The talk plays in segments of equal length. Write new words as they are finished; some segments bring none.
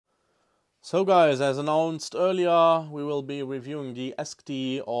So guys, as announced earlier, we will be reviewing the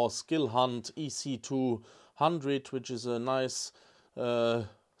ESKTE or Skilhunt EC200, which is a nice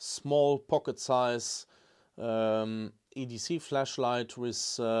small pocket size EDC flashlight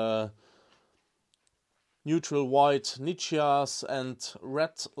with neutral white Nichias and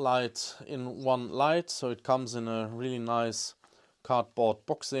red light in one light. So it comes in a really nice cardboard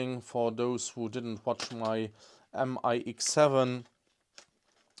boxing. For those who didn't watch my MIX7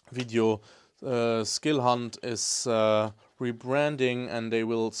 video, Skilhunt is rebranding and they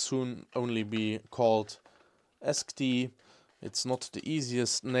will soon only be called ESKTE. It's not the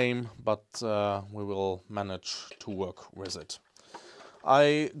easiest name, but we will manage to work with it.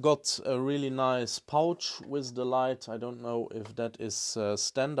 I got a really nice pouch with the light. I don't know if that is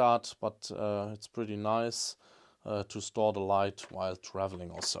standard, but it's pretty nice to store the light while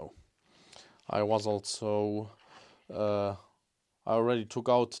traveling also. I was also I already took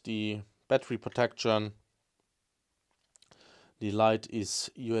out the battery protection. The light is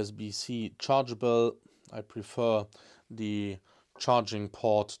USB-C chargeable. I prefer the charging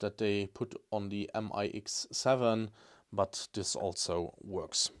port that they put on the MIX7, but this also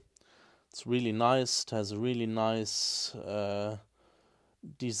works. It's really nice. It has a really nice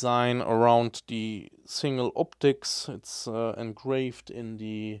design around the single optics. It's engraved in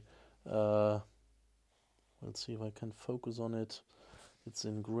the let's see if I can focus on it. It's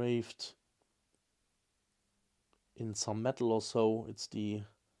engraved in some metal or so. It's the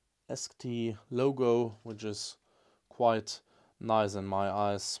ESKTE logo, which is quite nice in my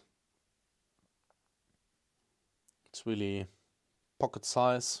eyes. It's really pocket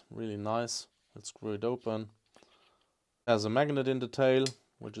size, really nice. Let's screw it open. It has a magnet in the tail,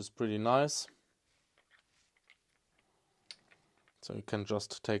 which is pretty nice. So you can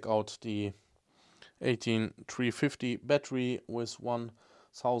just take out the 18350 battery with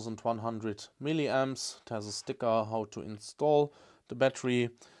 1100 milliamps. It has a sticker how to install the battery.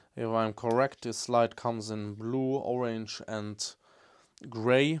 If I'm correct, this light comes in blue, orange and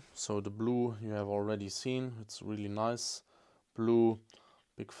gray. So the blue you have already seen. It's really nice blue.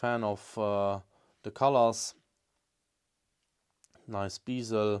 Big fan of the colors. Nice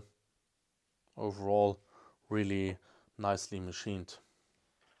bezel. Overall really nicely machined.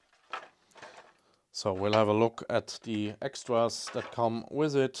 So we'll have a look at the extras that come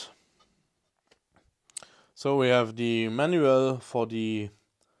with it. So we have the manual for the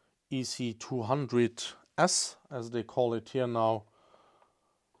EC200S, as they call it here now.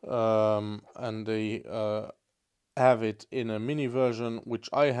 And they have it in a mini version, which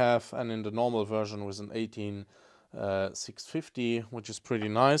I have, and in the normal version with an 18650, which is pretty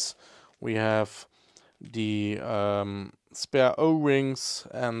nice. We have the spare O-rings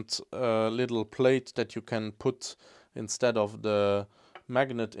and a little plate that you can put instead of the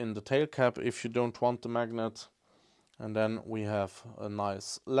magnet in the tail cap if you don't want the magnet. And then we have a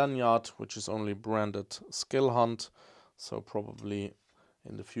nice lanyard, which is only branded Skilhunt, so probably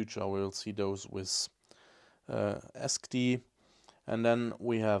in the future we will see those with ESKTE. And then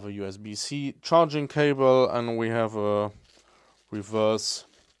we have a USB-C charging cable, and we have a reverse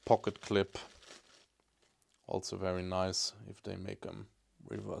pocket clip. Also very nice if they make them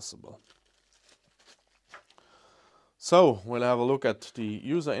reversible. So we'll have a look at the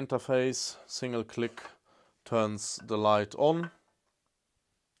user interface. Single click turns the light on.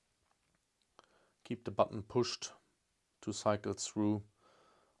 Keep the button pushed to cycle through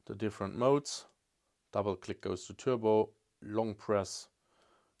the different modes. Double click goes to turbo. Long press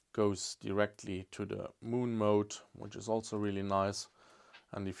goes directly to the moon mode, which is also really nice.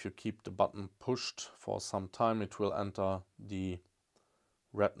 And if you keep the button pushed for some time, it will enter the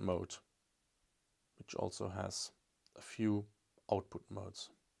red mode, which also has a few output modes.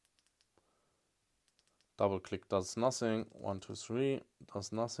 Double click does nothing. 1, 2, 3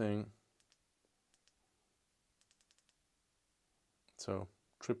 does nothing. So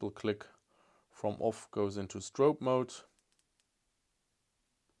triple click from off goes into strobe mode.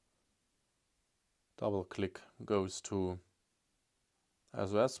 Double click goes to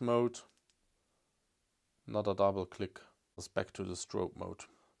SOS mode. Another double click goes back to the strobe mode.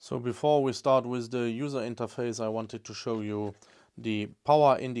 So before we start with the user interface, I wanted to show you the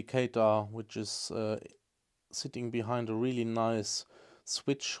power indicator, which is sitting behind a really nice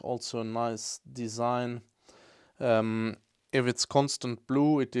switch, also a nice design. If it's constant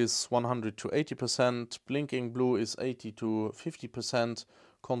blue, it is 100 to 80%, blinking blue is 80 to 50%,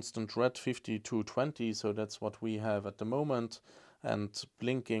 constant red 50 to 20, so that's what we have at the moment, and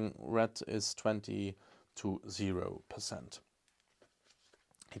blinking red is 20 to 0%.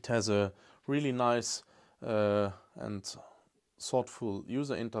 It has a really nice and thoughtful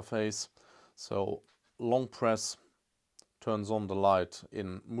user interface. So long press turns on the light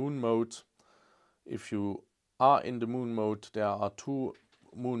in moon mode. If you are in the moon mode, there are two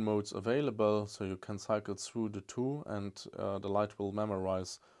moon modes available, so you can cycle through the two and the light will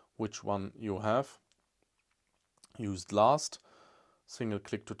memorize which one you have used last. Single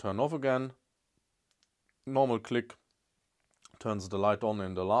click to turn off again. Normal click turns the light on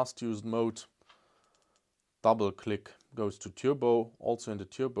in the last used mode. Double click goes to turbo. Also in the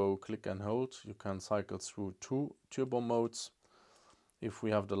turbo, click and hold. You can cycle through two turbo modes. If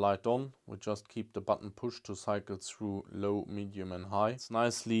we have the light on, we just keep the button pushed to cycle through low, medium and high. It's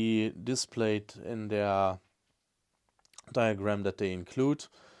nicely displayed in their diagram that they include.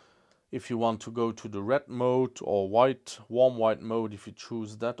 If you want to go to the red mode or white, warm white mode, if you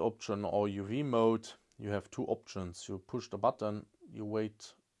choose that option, or UV mode, you have two options. You push the button, you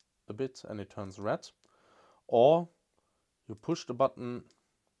wait a bit and it turns red. Or you push the button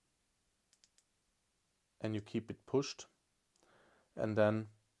and you keep it pushed, and then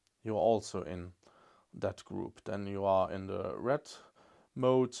you're also in that group. Then you are in the red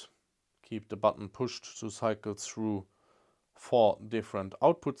mode. Keep the button pushed to cycle through 4 different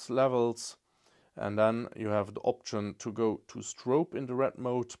outputs levels, and then you have the option to go to strobe in the red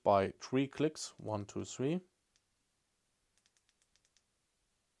mode by 3 clicks. 1, 2, 3.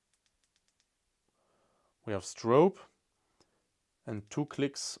 We have strobe, and 2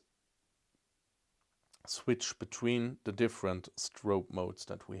 clicks switch between the different strobe modes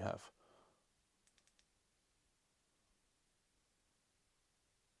that we have.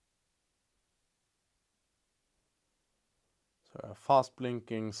 So fast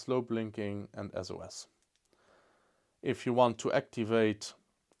blinking, slow blinking and SOS. If you want to activate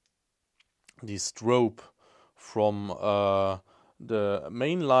the strobe from the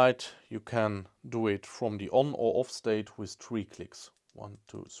main light, you can do it from the on or off state with 3 clicks. 1,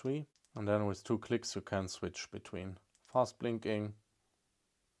 2, 3. And then with 2 clicks you can switch between fast blinking,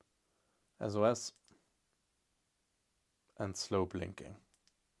 SOS and slow blinking.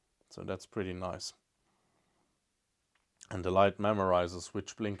 So that's pretty nice. And the light memorizes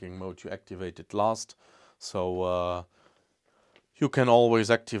which blinking mode you activated last. So you can always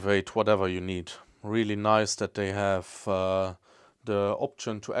activate whatever you need. Really nice that they have the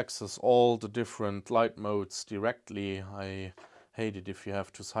option to access all the different light modes directly. I hate it if you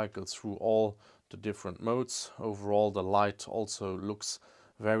have to cycle through all the different modes. Overall the light also looks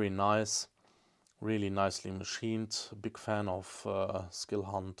very nice, really nicely machined. Big fan of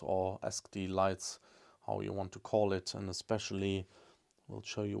Skilhunt or ESKTE lights, how you want to call it, and especially, we'll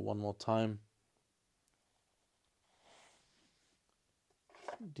show you one more time,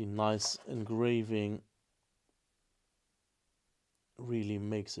 the nice engraving really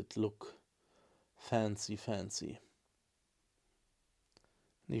makes it look fancy.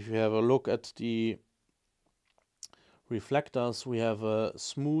 If you have a look at the reflectors, we have a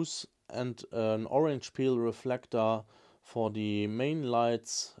smooth and an orange peel reflector for the main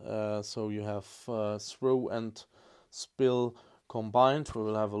lights, so you have throw and spill combined. We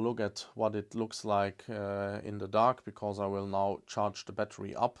will have a look at what it looks like in the dark, because I will now charge the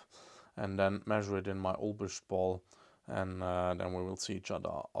battery up and then measure it in my ulbrichtball, and then we will see each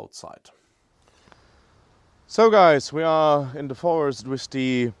other outside. So guys, we are in the forest with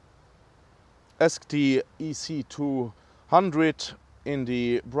the ESKTE EC200 in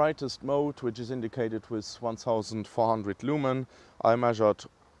the brightest mode, which is indicated with 1400 lumen. I measured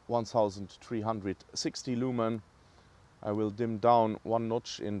 1360 lumen. I will dim down 1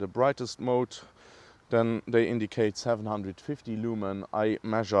 notch in the brightest mode. Then they indicate 750 lumen. I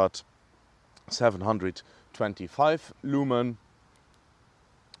measured 725 lumen.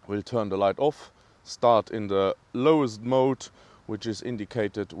 We'll turn the light off. Start in the lowest mode, which is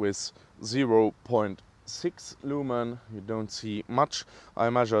indicated with 0.6 lumen. You don't see much.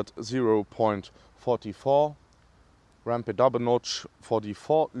 I measured 0.44. Ramp it up a notch. For the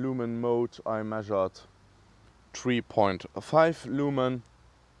 4 lumen mode, I measured 3.5 lumen.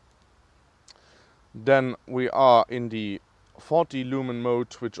 Then we are in the 40 lumen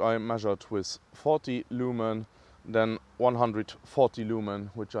mode, which I measured with 40 lumen. Then 140 lumen,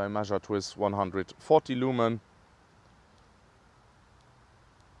 which I measured with 140 lumen.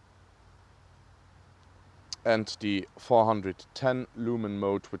 And the 410 lumen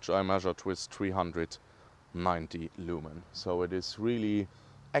mode, which I measured with 390 lumen. So it is really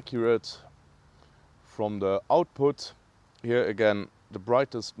accurate from the output. Here again, the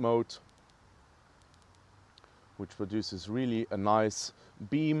brightest mode, which produces really a nice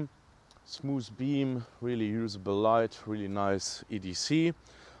beam. Smooth beam, really usable light, really nice EDC.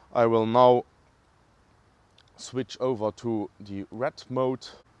 I will now switch over to the red mode.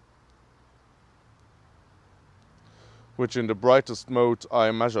 which in the brightest mode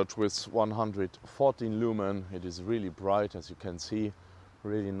I measured with 114 lumen. It is really bright, as you can see,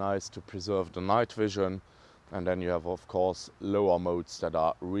 really nice to preserve the night vision. And then you have, of course, lower modes that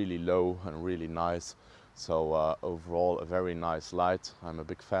are really low and really nice. So overall, a very nice light. I'm a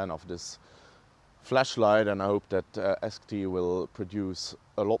big fan of this flashlight, and I hope that ESKTE will produce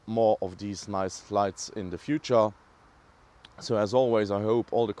a lot more of these nice lights in the future. So as always, I hope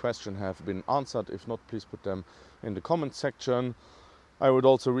all the questions have been answered. If not, please put them in the comment section. I would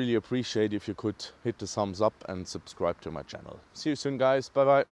also really appreciate if you could hit the thumbs up and subscribe to my channel. See you soon, guys. Bye bye.